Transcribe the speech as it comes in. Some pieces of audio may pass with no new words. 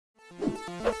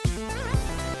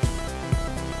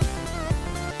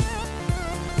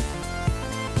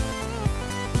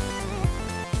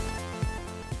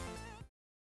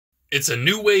It's a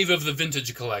new wave of the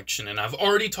vintage collection, and I've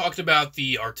already talked about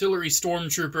the Artillery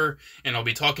Stormtrooper, and I'll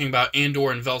be talking about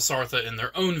Andor and Velsartha in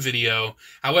their own video.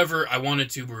 However, I wanted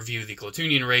to review the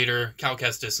Klatooinian Raider, Cal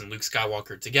Kestis, and Luke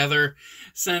Skywalker together,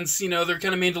 since, you know, they're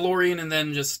kind of Mandalorian, and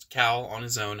then just Cal on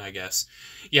his own, I guess.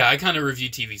 Yeah, I kind of review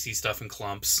TVC stuff in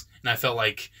clumps, and I felt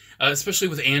like, especially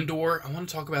with Andor, I want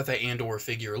to talk about that Andor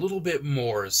figure a little bit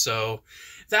more, so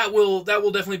that will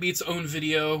definitely be its own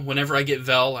video whenever I get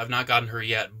Vel. I've not gotten her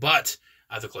yet, but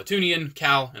I have the Klatooinian,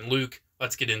 Cal, and Luke.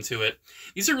 Let's get into it.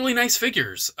 These are really nice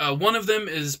figures. One of them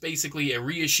is basically a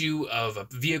reissue of a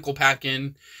vehicle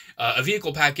pack-in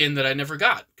that I never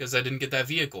got, because I didn't get that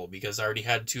vehicle, because I already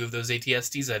had two of those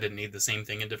ATSTs. I didn't need the same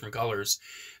thing in different colors,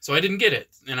 so I didn't get it.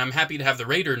 And I'm happy to have the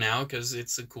Raider now, because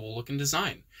it's a cool-looking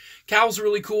design. Cal's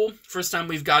really cool. First time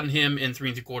we've gotten him in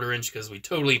 3 3/4 inch, because we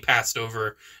totally passed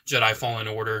over Jedi Fallen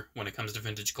Order when it comes to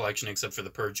vintage collection, except for the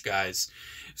Purge guys.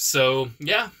 So,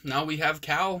 yeah, now we have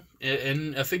Cal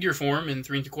in a figure form in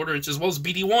 3 3/4 inch, as well as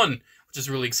BD1, which is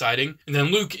really exciting. And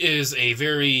then Luke is a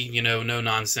very, you know,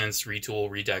 no-nonsense retool,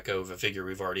 redeco of a figure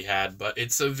we've already had, but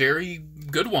it's a very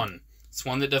good one. It's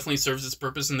one that definitely serves its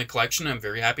purpose in the collection. I'm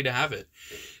very happy to have it.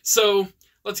 So,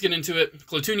 let's get into it.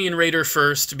 Klatooinian Raider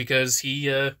first, because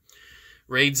he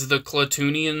raids the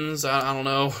Klatooinians. I don't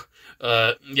know.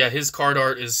 Yeah, his card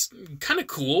art is kind of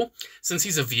cool. Since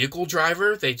he's a vehicle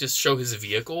driver, they just show his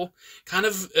vehicle. Kind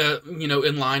of, you know,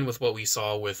 in line with what we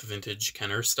saw with vintage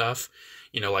Kenner stuff.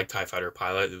 You know, like TIE Fighter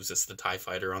Pilot. It was just the TIE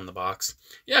Fighter on the box.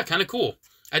 Yeah, kind of cool.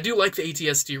 I do like the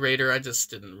ATST Raider. I just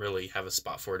didn't really have a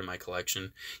spot for it in my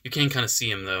collection. You can kind of see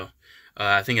him, though.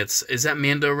 I think it's... Is that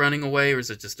Mando running away, or is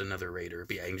it just another Raider?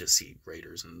 But yeah, you can just see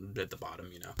Raiders at the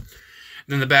bottom, you know. And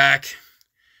then the back,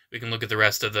 we can look at the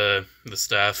rest of the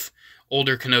stuff.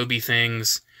 Older Kenobi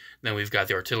things. Then we've got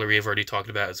the artillery I've already talked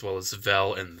about, as well as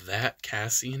Vel and that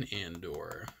Cassian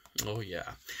Andor. Oh,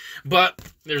 yeah. But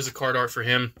there's a card art for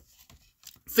him.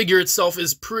 Figure itself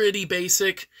is pretty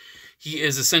basic. He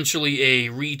is essentially a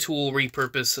retool,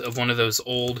 repurpose of one of those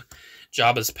old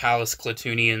Jabba's Palace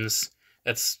Klatooinians.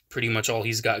 That's pretty much all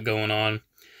he's got going on.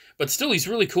 But still, he's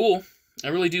really cool. I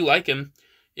really do like him.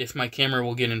 If my camera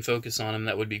will get in focus on him,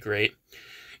 that would be great.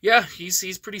 Yeah,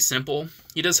 he's pretty simple.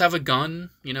 He does have a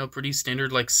gun, you know, pretty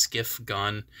standard, like, skiff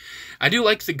gun. I do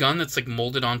like the gun that's, like,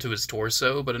 molded onto his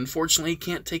torso, but unfortunately, he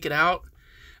can't take it out.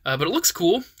 But it looks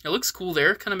cool. It looks cool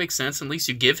there. Kind of makes sense. At least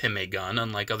you give him a gun,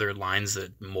 unlike other lines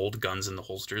that mold guns in the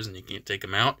holsters and you can't take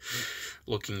them out.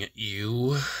 Looking at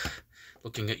you.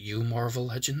 Looking at you, Marvel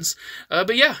Legends.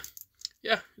 But yeah.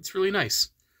 Yeah, it's really nice.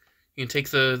 You can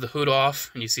take the hood off,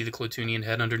 and you see the Klatooinian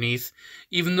head underneath,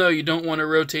 even though you don't want to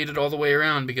rotate it all the way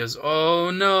around, because,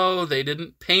 oh no, they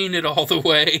didn't paint it all the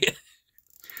way.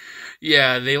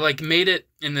 Yeah, they, like, made it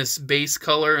in this base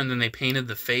color, and then they painted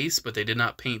the face, but they did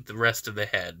not paint the rest of the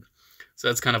head. So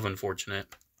that's kind of unfortunate.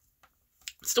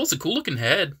 Still, it's a cool-looking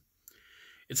head.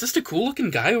 It's just a cool-looking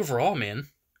guy overall, man.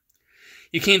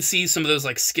 You can't see some of those,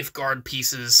 like, skiff guard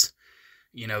pieces.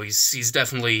 You know, he's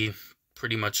definitely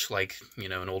pretty much like, you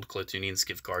know, an old Klatooinian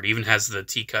skiff guard. He even has the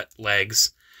T-cut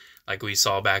legs, like we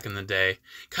saw back in the day.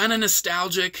 Kind of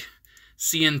nostalgic.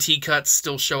 Seeing T-cuts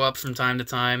still show up from time to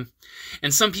time.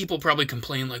 And some people probably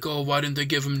complain, like, oh, why didn't they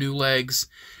give him new legs?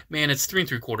 Man, it's 3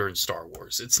 3/4 in Star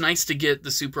Wars. It's nice to get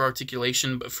the super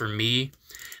articulation, but for me,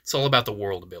 it's all about the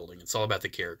world building. It's all about the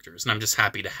characters. And I'm just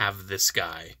happy to have this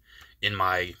guy in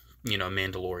my, you know,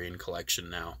 Mandalorian collection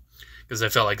now. Because I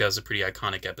felt like that was a pretty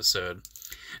iconic episode.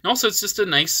 And also, it's just a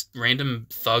nice, random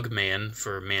thug man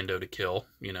for Mando to kill.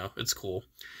 You know, it's cool.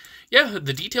 Yeah,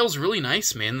 the detail's really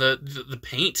nice, man. The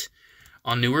paint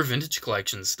on newer vintage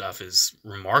collection stuff is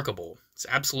remarkable. It's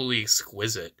absolutely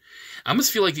exquisite. I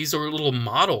almost feel like these are little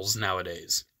models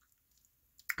nowadays.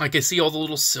 Like, I see all the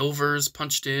little silvers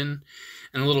punched in,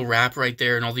 and a little wrap right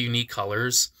there, and all the unique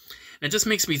colors. And it just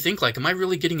makes me think, like, am I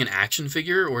really getting an action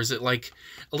figure, or is it like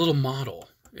a little model?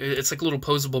 It's like a little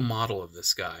posable model of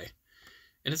this guy.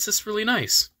 And it's just really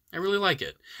nice. I really like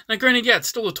it. Now, granted, yeah, it's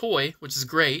still a toy, which is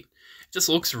great. It just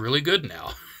looks really good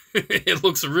now. It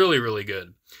looks really, really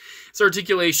good. So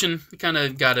articulation, you kind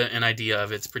of got an idea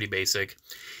of it. It's pretty basic.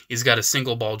 He's got a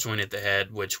single ball joint at the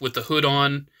head, which with the hood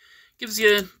on, gives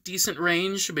you a decent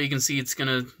range, but you can see it's going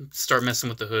to start messing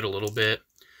with the hood a little bit.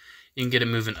 You can get it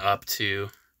moving up to,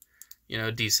 you know,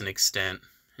 a decent extent,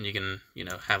 and you can, you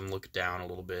know, have him look down a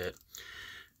little bit.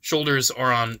 Shoulders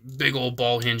are on big old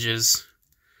ball hinges.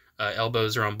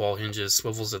 Elbows are on ball hinges.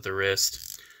 Swivels at the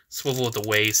wrist. Swivel at the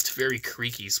waist. Very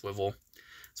creaky swivel.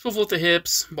 Swivel at the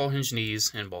hips, ball-hinged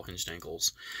knees, and ball-hinged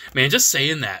ankles. Man, just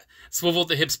saying that. Swivel at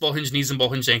the hips, ball-hinged knees, and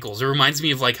ball-hinged ankles. It reminds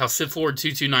me of, like, how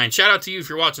SipForward229, shout out to you if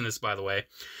you're watching this, by the way.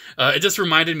 It just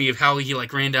reminded me of how he,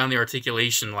 like, ran down the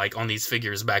articulation, like, on these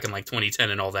figures back in, like,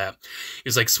 2010 and all that. It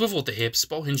was like, swivel at the hips,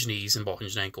 ball-hinged knees, and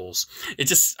ball-hinged ankles. It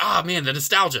just, man, the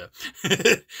nostalgia.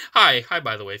 Hi,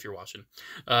 by the way, if you're watching.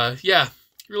 Yeah,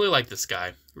 really like this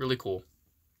guy. Really cool.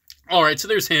 Alright, so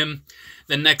there's him.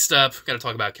 Then next up, got to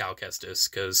talk about Cal Kestis,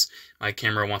 because my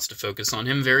camera wants to focus on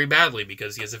him very badly,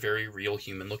 because he has a very real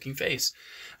human-looking face.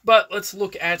 But let's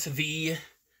look at the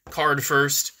card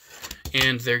first.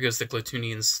 And there goes the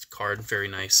Klatooinian's card. Very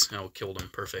nice. Oh, killed him.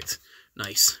 Perfect.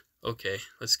 Nice. Okay,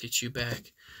 let's get you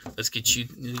back. Let's get you,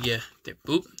 yeah, there.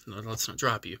 Boop. No, let's not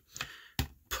drop you.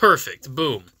 Perfect.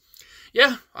 Boom.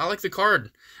 Yeah, I like the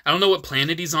card. I don't know what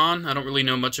planet he's on. I don't really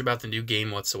know much about the new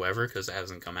game whatsoever, because it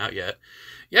hasn't come out yet.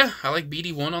 Yeah, I like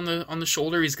BD1 on the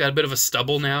shoulder. He's got a bit of a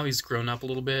stubble now. He's grown up a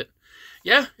little bit.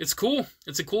 Yeah, it's cool.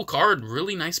 It's a cool card.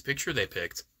 Really nice picture they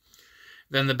picked.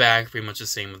 Then the back, pretty much the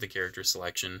same with the character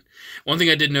selection. One thing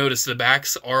I did notice, the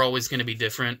backs are always going to be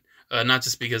different. Not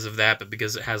just because of that, but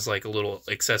because it has like a little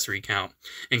accessory count.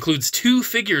 Includes 2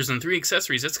 figures and 3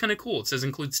 accessories. That's kind of cool. It says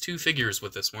includes 2 figures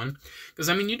with this one. Because,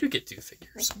 I mean, you do get 2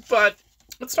 figures. But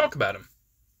let's talk about him.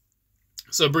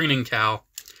 So, bringing in Cal.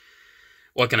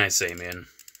 What can I say, man?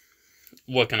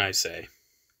 What can I say?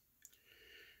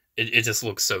 It just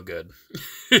looks so good.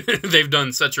 They've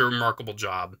done such a remarkable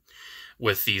job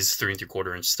with these 3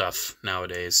 3/4 inch stuff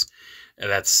nowadays.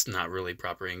 That's not really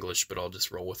proper English, but I'll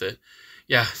just roll with it.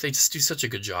 Yeah, they just do such a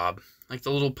good job. Like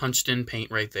the little punched-in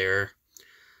paint right there.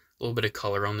 A little bit of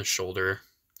color on the shoulder.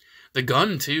 The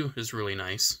gun, too, is really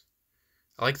nice.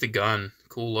 I like the gun.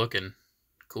 Cool looking.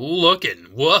 Cool looking.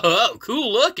 Whoa,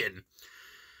 cool looking.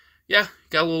 Yeah,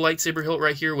 got a little lightsaber hilt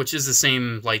right here, which is the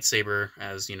same lightsaber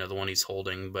as, you know, the one he's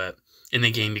holding. But in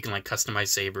the game, you can, like, customize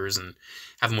sabers and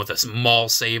have them with a small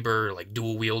saber, like,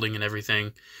 dual wielding and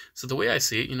everything. So the way I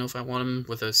see it, you know, if I want him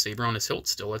with a saber on his hilt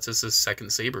still, that's just his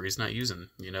second saber he's not using.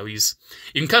 You know, you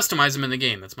can customize him in the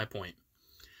game. That's my point.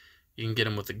 You can get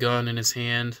him with the gun in his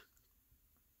hand.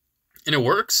 And it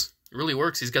works. It really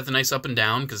works. He's got the nice up and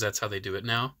down, because that's how they do it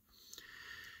now.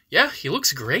 Yeah, he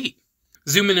looks great.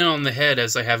 Zooming in on the head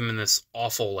as I have him in this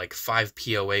awful, like, 5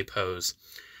 POA pose.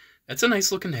 That's a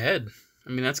nice looking head. I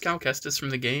mean, that's Cal Kestis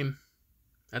from the game.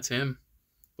 That's him.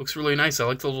 Looks really nice. I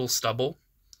like the little stubble.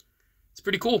 It's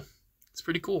pretty cool. It's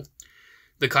pretty cool.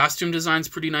 The costume design's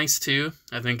pretty nice, too.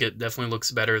 I think it definitely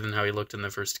looks better than how he looked in the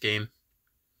first game.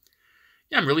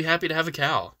 Yeah, I'm really happy to have a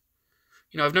Cal.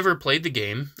 You know, I've never played the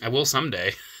game. I will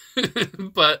someday.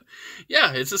 But,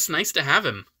 yeah, it's just nice to have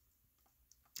him.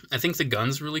 I think the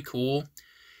gun's really cool.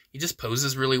 He just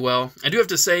poses really well. I do have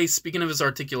to say, speaking of his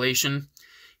articulation,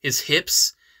 his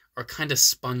hips are kind of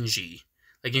spongy.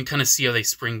 Like, you can kind of see how they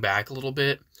spring back a little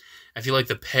bit. I feel like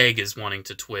the peg is wanting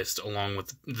to twist along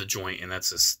with the joint, and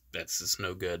that's just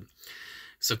no good.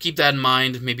 So keep that in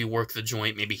mind. Maybe work the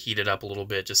joint, maybe heat it up a little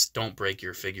bit. Just don't break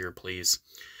your figure, please.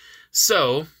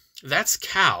 So, that's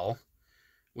Cal.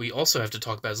 We also have to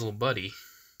talk about his little buddy.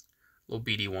 Little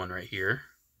BD1 right here.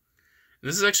 And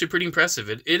this is actually pretty impressive.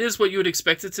 It is what you would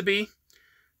expect it to be.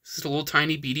 This is a little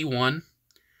tiny BD1.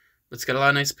 But it's got a lot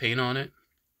of nice paint on it.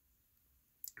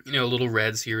 You know, little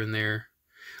reds here and there.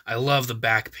 I love the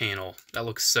back panel. That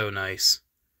looks so nice.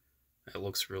 That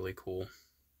looks really cool.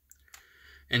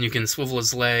 And you can swivel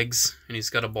his legs, and he's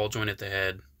got a ball joint at the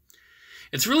head.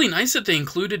 It's really nice that they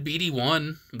included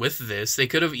BD1 with this. They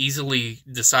could have easily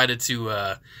decided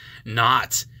to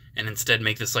not, and instead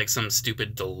make this like some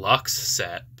stupid deluxe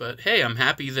set. But hey, I'm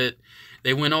happy that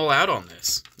they went all out on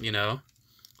this, you know?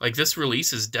 Like, this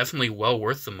release is definitely well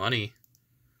worth the money.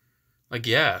 Like,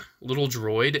 yeah, little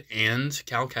droid and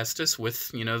Cal Kestis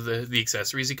with, you know, the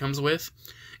accessories he comes with.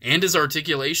 And his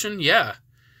articulation, yeah.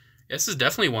 This is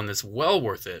definitely one that's well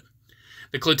worth it.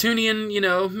 The Klatooinian, you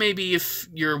know, maybe if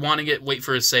you're wanting it, wait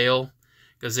for a sale.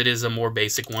 Because it is a more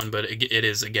basic one, but it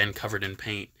is, again, covered in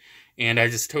paint. And I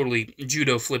just totally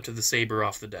judo flipped the saber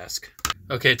off the desk.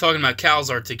 Okay, talking about Cal's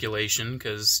articulation,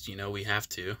 because, you know, we have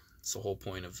to. It's the whole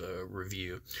point of a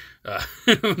review.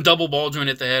 Double ball joint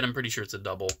at the head. I'm pretty sure it's a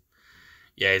double.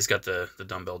 Yeah, he's got the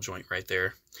dumbbell joint right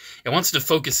there. It wants to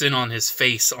focus in on his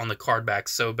face on the card back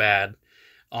so bad.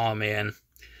 Oh, man.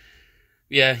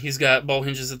 Yeah, he's got ball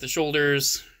hinges at the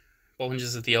shoulders, ball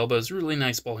hinges at the elbows, really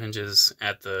nice ball hinges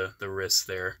at the wrists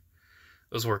there.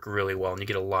 Those work really well, and you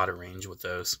get a lot of range with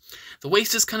those. The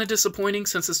waist is kind of disappointing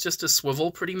since it's just a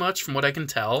swivel pretty much, from what I can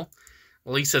tell.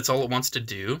 At least that's all it wants to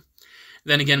do.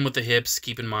 Then again, with the hips,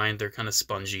 keep in mind they're kind of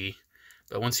spongy.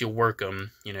 But once you work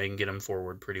them, you know, you can get them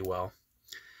forward pretty well.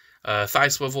 Thigh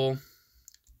swivel,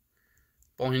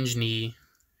 ball hinge knee,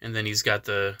 and then he's got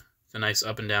the nice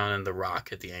up and down and the rock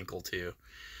at the ankle too.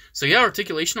 So yeah,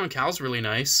 articulation on Cal's really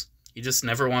nice. He just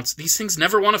never wants, these things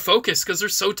never want to focus because they're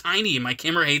so tiny. My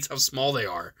camera hates how small they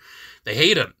are. They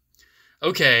hate them.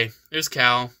 Okay, there's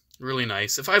Cal. Really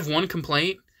nice. If I have one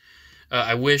complaint,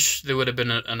 I wish there would have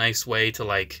been a nice way to,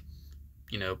 like,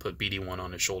 you know, put BD1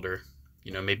 on his shoulder.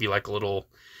 You know, maybe like a little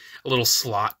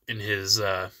slot in his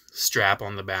strap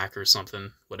on the back or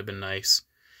something would have been nice.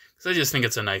 Because I just think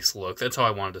it's a nice look. That's how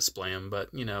I want to display him. But,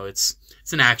 you know, it's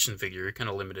an action figure. You're kind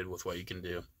of limited with what you can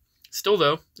do. Still,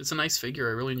 though, it's a nice figure.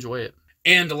 I really enjoy it.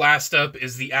 And last up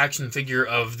is the action figure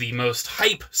of the most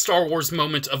hype Star Wars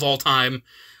moment of all time,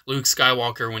 Luke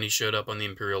Skywalker, when he showed up on the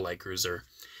Imperial Light Cruiser.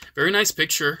 Very nice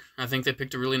picture. I think they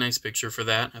picked a really nice picture for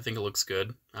that. I think it looks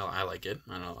good. I like it.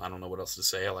 I don't know what else to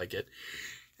say. I like it.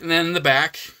 And then in the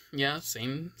back, yeah,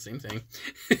 same thing.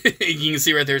 You can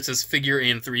see right there it says figure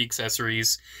and 3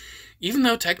 accessories. Even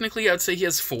though technically I'd say he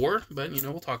has 4, but, you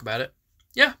know, we'll talk about it.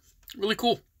 Yeah, really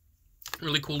cool.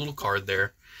 Really cool little card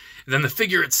there. And then the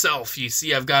figure itself, you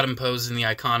see I've got him posed in the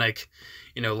iconic,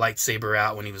 you know, lightsaber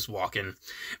out when he was walking.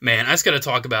 Man, I just got to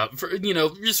talk about, you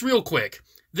know, just real quick,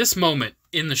 this moment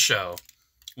in the show,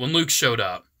 when Luke showed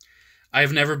up, I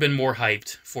have never been more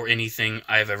hyped for anything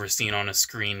I've ever seen on a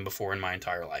screen before in my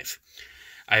entire life.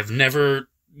 I've never,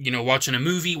 you know, watching a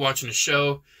movie, watching a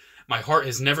show, my heart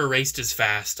has never raced as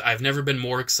fast. I've never been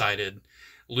more excited.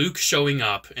 Luke showing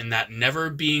up and that never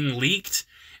being leaked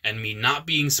and me not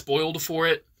being spoiled for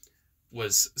it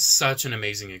was such an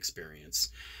amazing experience.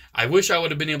 I wish I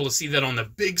would have been able to see that on the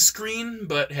big screen,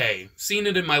 but hey, seeing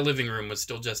it in my living room was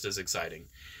still just as exciting.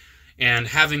 And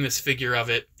having this figure of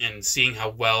it and seeing how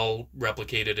well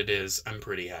replicated it is, I'm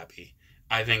pretty happy.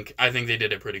 I think they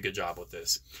did a pretty good job with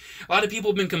this. A lot of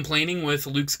people have been complaining with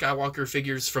Luke Skywalker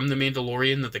figures from The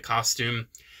Mandalorian that the costume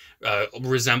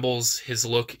resembles his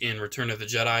look in Return of the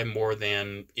Jedi more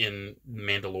than in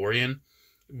Mandalorian,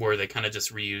 where they kind of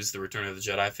just reuse the Return of the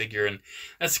Jedi figure. And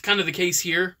that's kind of the case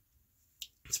here.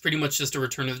 It's pretty much just a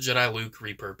Return of the Jedi Luke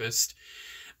repurposed.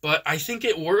 But I think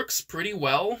it works pretty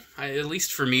well. At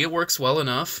least for me, it works well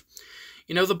enough.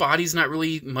 You know, the body's not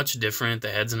really much different.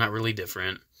 The head's not really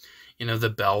different. You know,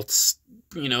 the belts,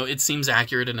 you know, it seems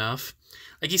accurate enough.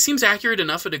 Like, he seems accurate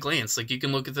enough at a glance. Like, you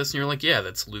can look at this and you're like, yeah,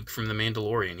 that's Luke from The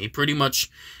Mandalorian. He pretty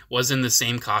much was in the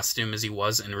same costume as he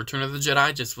was in Return of the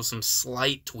Jedi, just with some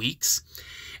slight tweaks.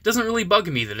 It doesn't really bug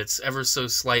me that it's ever so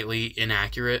slightly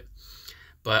inaccurate.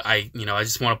 But I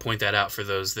just want to point that out for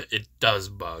those that it does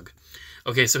bug.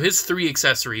 Okay, so his 3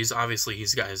 accessories, obviously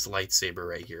he's got his lightsaber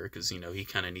right here, because, you know, he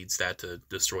kind of needs that to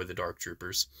destroy the Dark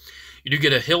Troopers. You do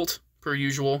get a hilt, per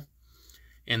usual,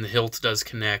 and the hilt does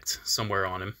connect somewhere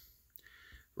on him,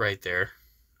 right there.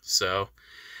 So,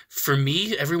 for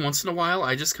me, every once in a while,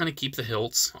 I just kind of keep the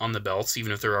hilts on the belts,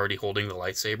 even if they're already holding the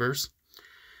lightsabers,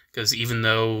 because even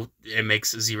though it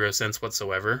makes 0 sense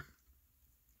whatsoever,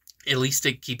 at least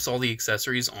it keeps all the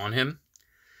accessories on him.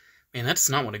 Man, that does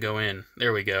not want to go in.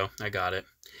 There we go. I got it.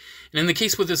 And in the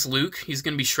case with this Luke, he's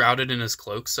going to be shrouded in his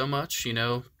cloak so much, you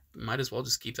know, might as well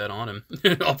just keep that on him.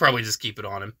 I'll probably just keep it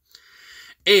on him.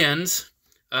 And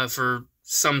for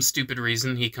some stupid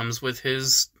reason, he comes with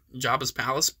his Jabba's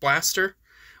Palace blaster,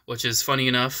 which is, funny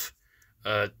enough,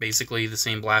 basically the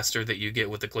same blaster that you get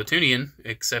with the Klatooinian,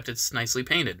 except it's nicely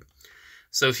painted.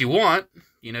 So if you want,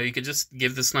 you know, you could just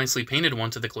give this nicely painted one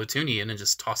to the Klatooinian and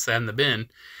just toss that in the bin.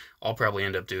 I'll probably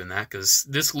end up doing that, because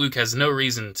this Luke has no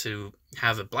reason to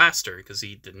have a blaster, because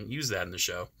he didn't use that in the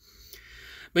show.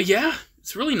 But yeah,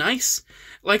 it's really nice.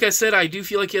 Like I said, I do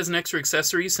feel like he has an extra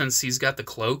accessory, since he's got the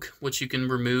cloak, which you can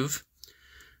remove.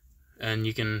 And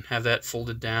you can have that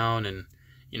folded down and,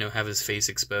 you know, have his face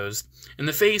exposed. And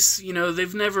the face, you know,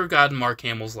 they've never gotten Mark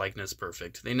Hamill's likeness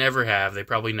perfect. They never have. They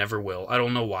probably never will. I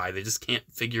don't know why. They just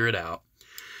can't figure it out.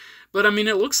 But, I mean,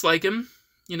 it looks like him,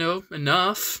 you know,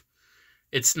 enough.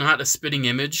 It's not a spitting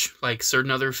image like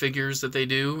certain other figures that they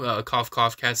do. Cough,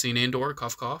 cough, Cassian Andor,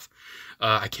 cough, cough.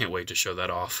 I can't wait to show that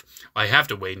off. I have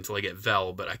to wait until I get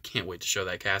Vel, but I can't wait to show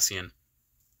that Cassian.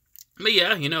 But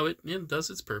yeah, you know, it does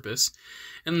its purpose.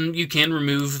 And you can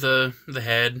remove the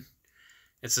head.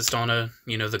 It's just on a,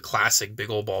 you know, the classic big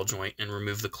old ball joint, and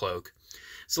remove the cloak.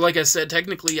 So like I said,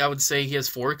 technically I would say he has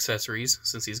 4 accessories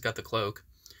since he's got the cloak.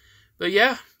 But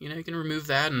yeah, you know, you can remove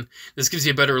that, and this gives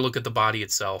you a better look at the body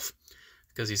itself.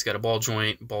 Because he's got a ball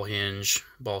joint, ball hinge.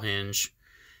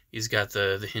 He's got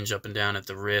the hinge up and down at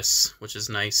the wrists, which is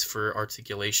nice for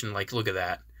articulation. Like, look at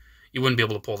that. You wouldn't be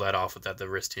able to pull that off without the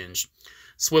wrist hinge.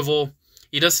 Swivel.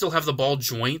 He does still have the ball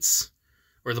joints,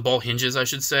 or the ball hinges, I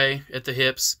should say, at the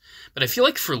hips. But I feel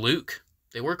like for Luke,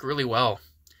 they work really well.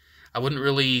 I wouldn't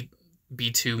really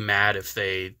be too mad if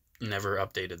they never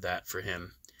updated that for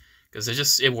him.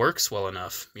 Because it works well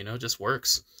enough, you know, it just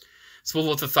works.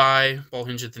 Swivel at the thigh, ball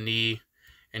hinge at the knee,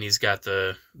 and he's got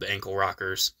the ankle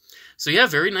rockers. So yeah,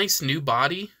 very nice new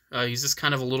body. He's just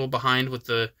kind of a little behind with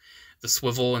the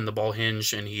swivel and the ball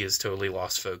hinge, and he has totally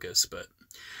lost focus. But,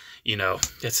 you know,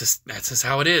 that's just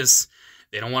how it is.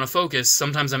 They don't want to focus.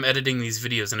 Sometimes I'm editing these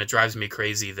videos, and it drives me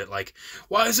crazy that, like,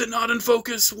 why is it not in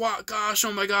focus? What? Gosh,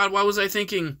 oh my god, what was I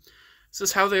thinking? This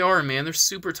is how they are, man. They're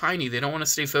super tiny. They don't want to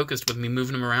stay focused with me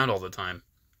moving them around all the time.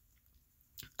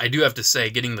 I do have to say,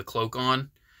 getting the cloak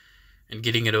on and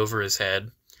getting it over his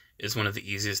head is one of the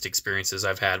easiest experiences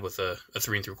I've had with a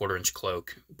 3 3/4 inch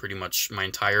cloak. Pretty much my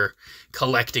entire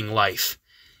collecting life.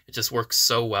 It just works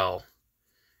so well.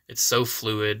 It's so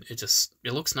fluid. It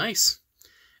looks nice.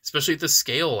 Especially at the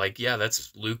scale. Like, yeah,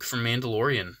 that's Luke from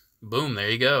Mandalorian. Boom, there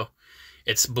you go.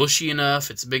 It's bushy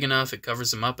enough. It's big enough. It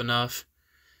covers him up enough.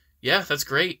 Yeah, that's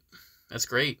great. That's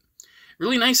great.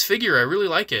 Really nice figure. I really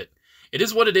like it. It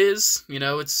is what it is. You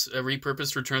know, it's a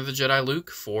repurposed Return of the Jedi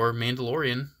Luke for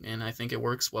Mandalorian, and I think it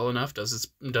works well enough. Does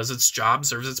its job,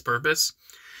 serves its purpose.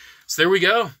 So there we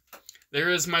go. There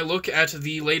is my look at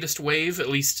the latest wave, at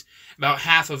least about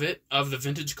half of it, of the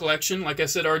vintage collection. Like I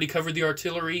said, I already covered the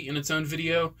artillery in its own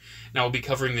video. Now I'll be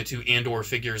covering the 2 Andor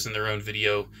figures in their own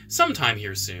video sometime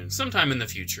here soon. Sometime in the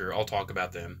future, I'll talk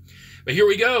about them. But here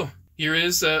we go. Here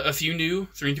is a few new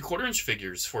 3 3/4 inch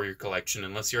figures for your collection,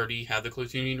 unless you already have the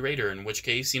Klatooinian Raider, in which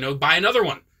case, you know, buy another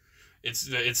one.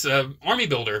 It's a army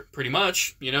builder, pretty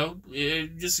much, you know,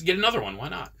 just get another one, why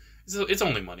not? It's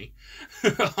only money.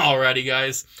 Alrighty,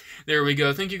 guys, there we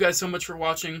go. Thank you guys so much for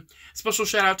watching. Special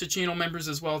shout out to channel members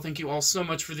as well. Thank you all so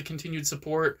much for the continued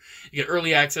support. You get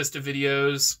early access to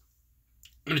videos.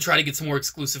 I'm going to try to get some more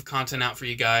exclusive content out for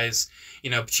you guys. You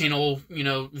know, channel, you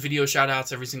know, video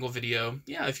shout-outs every single video.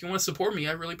 Yeah, if you want to support me,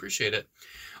 I really appreciate it.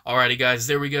 Alrighty, guys,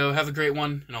 there we go. Have a great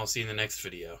one, and I'll see you in the next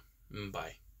video.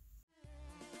 Bye.